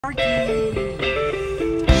Hi.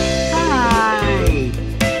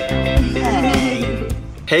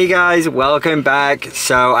 Hey guys, welcome back.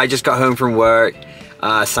 So I just got home from work.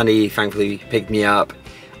 Sandy thankfully picked me up.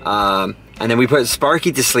 And then we put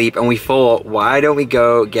Sparky to sleep and we thought, why don't we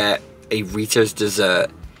go get a Rita's dessert?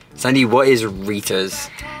 Sandy, what is Rita's?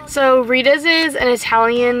 So Rita's is an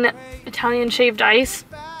Italian shaved ice.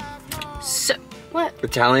 So, what?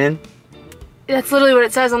 Italian? That's literally what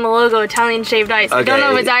it says on the logo, Italian shaved ice. Okay. I don't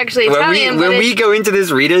know if it's actually Italian, when we go into this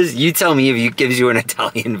Rita's, you tell me if it gives you an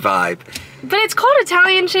Italian vibe. But it's called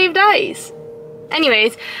Italian shaved ice.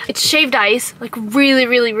 Anyways, it's shaved ice, like really,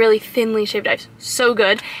 really, really thinly shaved ice. So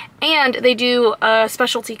good. And they do a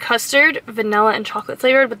specialty custard, vanilla and chocolate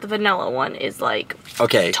flavored, but the vanilla one is like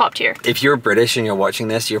top tier. If you're British and you're watching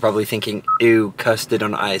this, you're probably thinking, ew, custard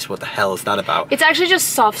on ice, what the hell is that about? It's actually just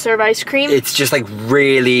soft serve ice cream. It's just like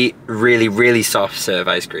really, really, really soft serve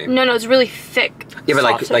ice cream. No, it's really thick. Yeah,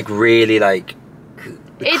 but like really like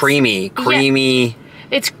creamy. Yeah.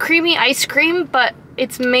 It's creamy ice cream, but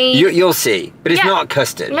it's made... You'll see, but it's not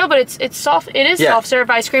custard. No, but it's soft. It is soft serve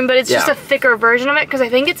ice cream, but it's just a thicker version of it because I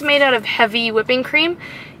think it's made out of heavy whipping cream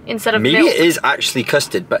instead of milk. Maybe it is actually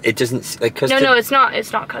custard, but it doesn't like custard. No, it's not.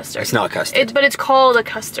 It's not custard. It's not custard. But it's called a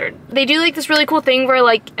custard. They do like this really cool thing where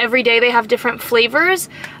like every day they have different flavors.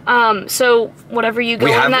 So whatever you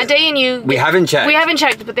go on that day and you... We haven't checked. We haven't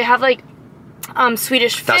checked, but they have like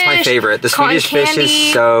Swedish fish. That's my favorite. The Swedish fish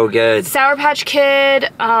is so good. Sour Patch Kid.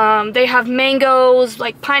 They have mangoes,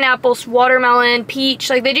 like pineapples, watermelon, peach.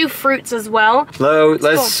 Like they do fruits as well.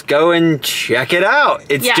 Let's go and check it out.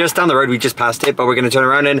 It's just down the road. We just passed it, but we're gonna turn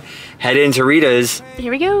around and head into Rita's.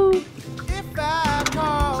 Here we go.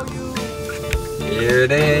 Here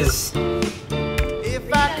it is. If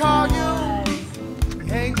I call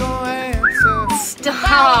you, ain't gonna answer.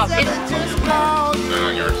 Stop. Just call you.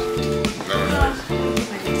 No, yours.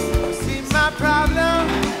 See my problem.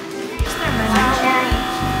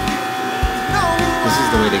 This is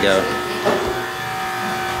the way to go.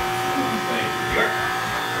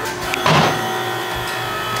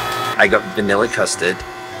 I got vanilla custard,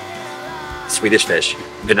 Swedish fish,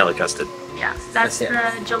 vanilla custard. Yeah, that's the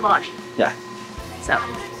gelato. Yeah. So,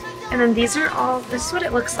 and then these are all, this is what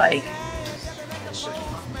it looks like.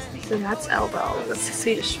 So that's elbow, that's the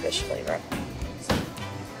Swedish fish flavor.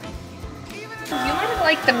 You might have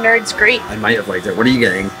liked the Nerds Grape. I might have liked it. What are you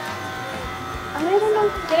getting? I don't know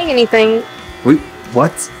if I'm getting anything.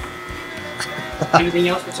 What? Anything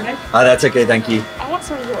else for today? Oh, that's okay, thank you. I want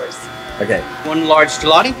some of yours. Okay. One large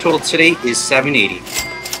gelati. Total today is $7.80.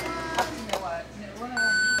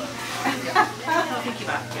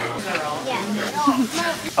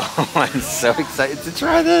 Oh, I'm so excited to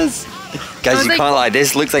try this. Guys, you can't lie,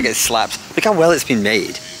 this looks like it slaps. Look how well it's been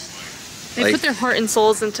made. They put their heart and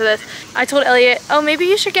souls into this. I told Elliot, oh, maybe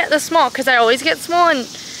you should get the small, because I always get small, and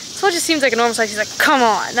small just seems like a normal size. He's like, come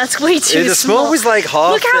on, that's way too small. The small was like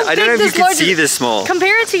half. Look how I don't know if you can see this small.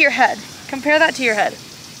 Compare it to your head. Compare that to your head.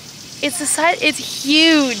 It's the size, it's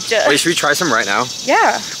huge. Wait, should we try some right now?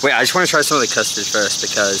 Yeah. Wait, I just want to try some of the custard first,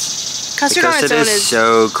 because custard on its own is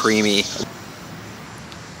so creamy.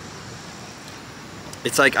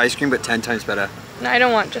 It's like ice cream, but 10 times better. No, I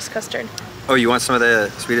don't want just custard. Oh, you want some of the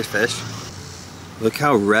Swedish fish? Look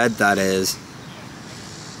how red that is.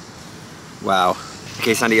 Wow.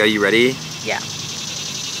 Okay, Sandy, are you ready? Yeah.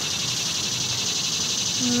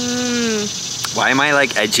 Why am I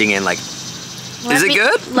like edging in like, is it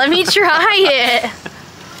good? Let me try it.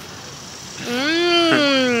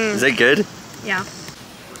 Is it good? Yeah.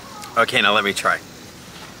 Okay, now let me try.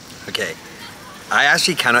 Okay. I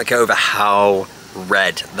actually cannot get over how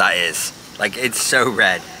red that is. Like, it's so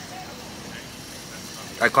red.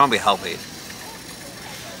 That can't be healthy.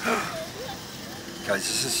 Guys,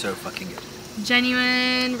 this is so fucking good.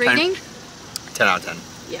 Genuine rating? 10 out of 10.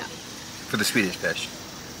 Yeah. For the Swedish fish.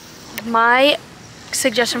 My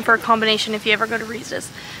suggestion for a combination if you ever go to Rita's.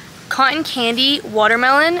 Cotton candy,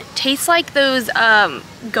 watermelon, tastes like those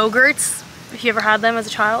Go-Gurts, if you ever had them as a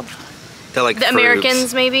child. They're like the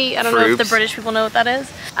Americans maybe. I don't know if the British people know what that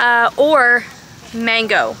is. Or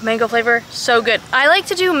mango flavor, so good. I like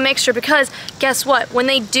to do a mixture because guess what? When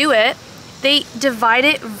they do it, they divide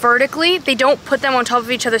it vertically. They don't put them on top of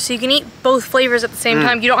each other so you can eat both flavors at the same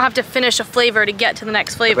time. You don't have to finish a flavor to get to the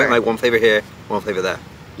next flavor. Like one flavor here, one flavor there.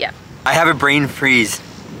 Yeah. I have a brain freeze.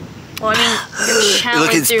 Well, I mean,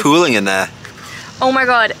 look, it's pooling in there. Oh my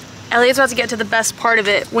god. Elliot's about to get to the best part of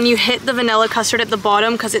it. When you hit the vanilla custard at the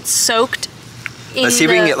bottom because it's soaked in let's see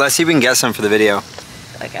if we can get some for the video.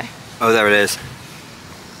 Okay. Oh, there it is.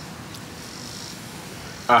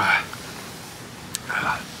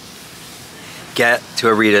 Get to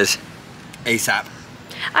a Rita's ASAP.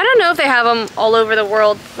 I don't know if they have them all over the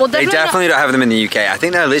world. Well, They definitely don't have them in the UK. I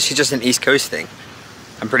think they're literally just an East Coast thing.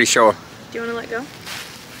 I'm pretty sure. Do you want to let go?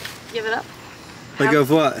 Give it up. Let go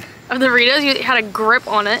of what? Of the Ritas, you had a grip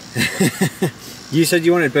on it. You said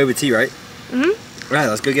you wanted boba tea, right? Mm-hmm. Right,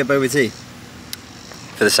 let's go get boba tea.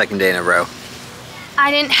 For the second day in a row.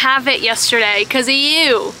 I didn't have it yesterday because of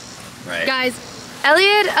you. Right. Guys,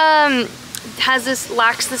 Elliot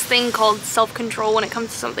lacks this thing called self-control when it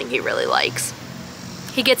comes to something he really likes.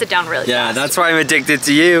 He gets it down really fast. Yeah, that's why I'm addicted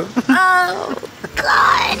to you. Oh,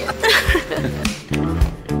 God.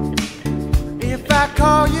 If I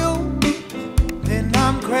call you, then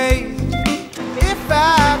I'm crazy. If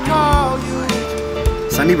I call you,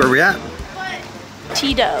 Sandy, where we at?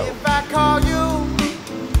 Tito. if I call you,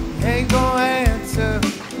 you ain't gonna answer.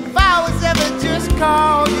 If I was ever just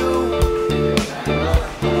call you.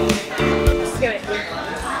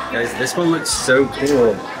 Guys, this one looks so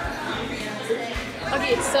cool.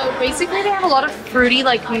 Okay, so basically they have a lot of fruity,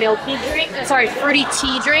 like milky fruity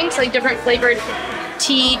tea drinks, like different flavored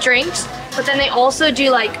tea drinks. But then they also do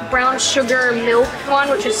like brown sugar milk one,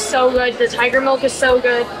 which is so good. The tiger milk is so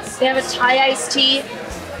good. They have a Thai iced tea,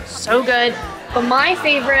 so good. But my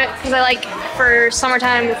favorite, because I like for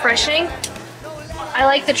summertime refreshing, I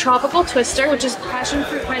like the tropical twister, which is passion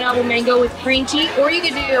fruit, pineapple, mango with green tea, or you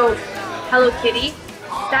could do Hello Kitty.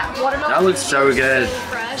 That watermelon. That looks so good.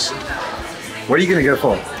 Fresh. What are you gonna go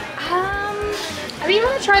for? I think I'm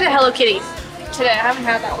gonna try the Hello Kitty today. I haven't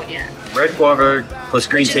had that one yet. Red guava plus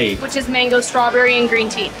green tea. Which is mango, strawberry, and green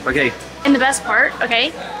tea. Okay. And the best part,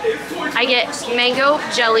 okay, I get mango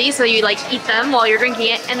jelly, so you like eat them while you're drinking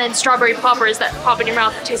it, and then strawberry poppers that pop in your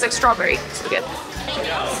mouth that taste like strawberry. So good.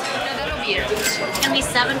 That'll be it. It's gonna be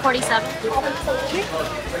 $7.47.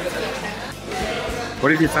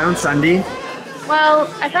 What have you found, Sandy? Well,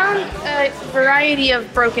 I found a variety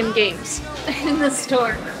of broken games in the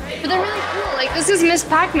store. But they're really cool. Like, this is Miss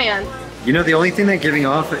Pac-Man. You know, the only thing they're giving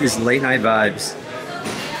off is late night vibes.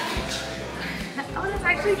 Oh, that's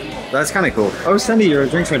actually cool. That's kind of cool. Oh, Sandy, your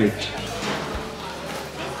drink's ready.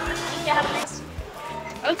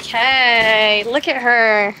 Okay, look at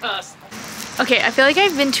her. Okay, I feel like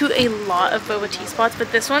I've been to a lot of boba tea spots,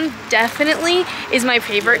 but this one definitely is my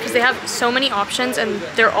favorite because they have so many options and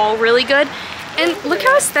they're all really good. And look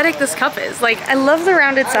how aesthetic this cup is. Like, I love the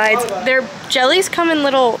rounded sides. Their jellies come in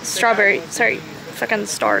little fucking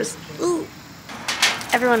stars. Ooh.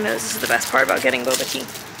 Everyone knows this is the best part about getting boba tea.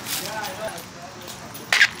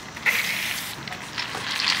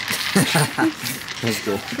 That's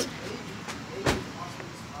cool.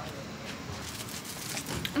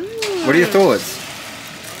 What are your thoughts?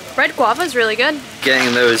 Red guava is really good.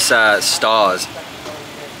 Getting those stars.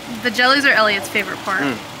 The jellies are Elliot's favorite part.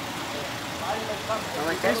 Oh,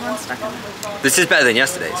 like there's one stuck in there. This is better than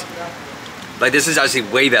yesterday's. Like, this is actually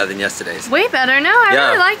way better than yesterday's. Way better? No, I Yeah.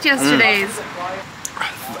 really liked yesterday's.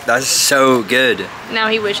 That's so good. Now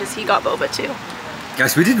he wishes he got boba too.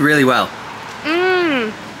 Guys, we did really well.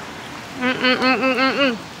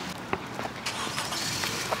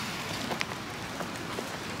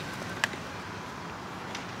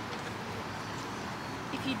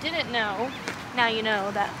 If you didn't know, now you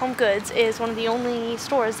know that Home Goods is one of the only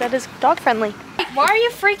stores that is dog friendly. Why are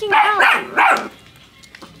you freaking out?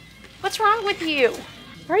 What's wrong with you?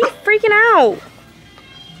 Why are you freaking out?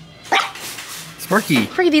 Sparky.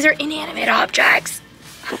 Sparky, these are inanimate objects.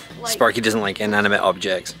 Sparky doesn't like inanimate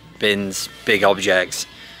objects. Bins, big objects.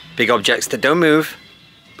 Big objects that don't move,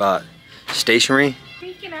 but stationary.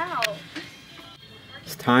 Freaking out.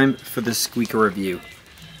 It's time for the squeaker review.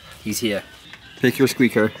 He's here. Pick your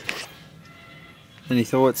squeaker. Any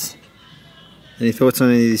thoughts? Any thoughts on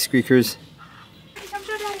any of these squeakers? Come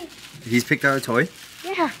show Daddy. He's picked out a toy.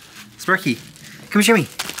 Yeah. Sparky, come show me.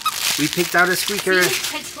 We picked out a squeaker.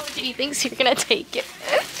 See, I told you he thinks you're gonna take it.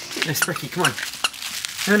 No, Sparky, come on.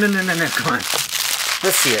 No, come on.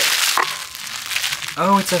 Let's see it.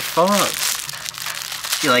 Oh, it's a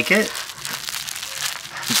fox. You like it?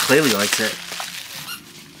 He clearly likes it.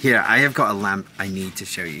 Here, I have got a lamp I need to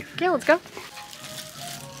show you. Okay, let's go.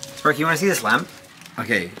 Sparky, you want to see this lamp?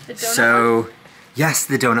 Okay, The donut so... lamp? Yes,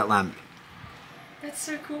 the donut lamp. That's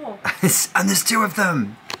so cool. And there's two of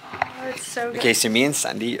them. Oh, it's so good. Okay, so me and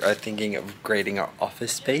Sandy are thinking of upgrading our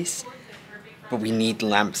office space, but we need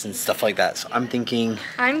lamps and stuff like that. So I'm thinking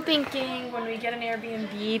when we get an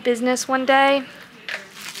Airbnb business one day,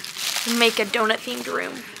 we'll make a donut themed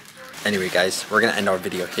room. Anyway, guys, we're gonna end our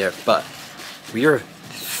video here, but we are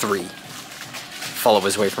 3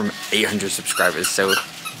 followers away from 800 subscribers. So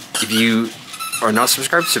if you are not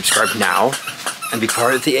subscribed, subscribe now and be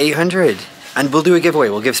part of the 800. And we'll do a giveaway.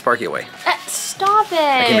 We'll give Sparky away. Stop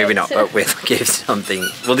it. Okay, maybe not, but we'll give something.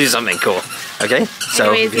 We'll do something cool. Okay? So,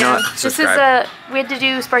 anyways, if you're not, this is subscribe. we had to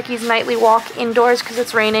do Sparky's nightly walk indoors because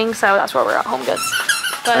it's raining, so that's where we're at Home Goods.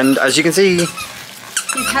 But And as you can see, he's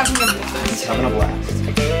having a blast. he's having a blast.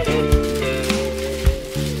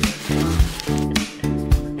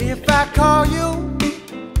 If I call you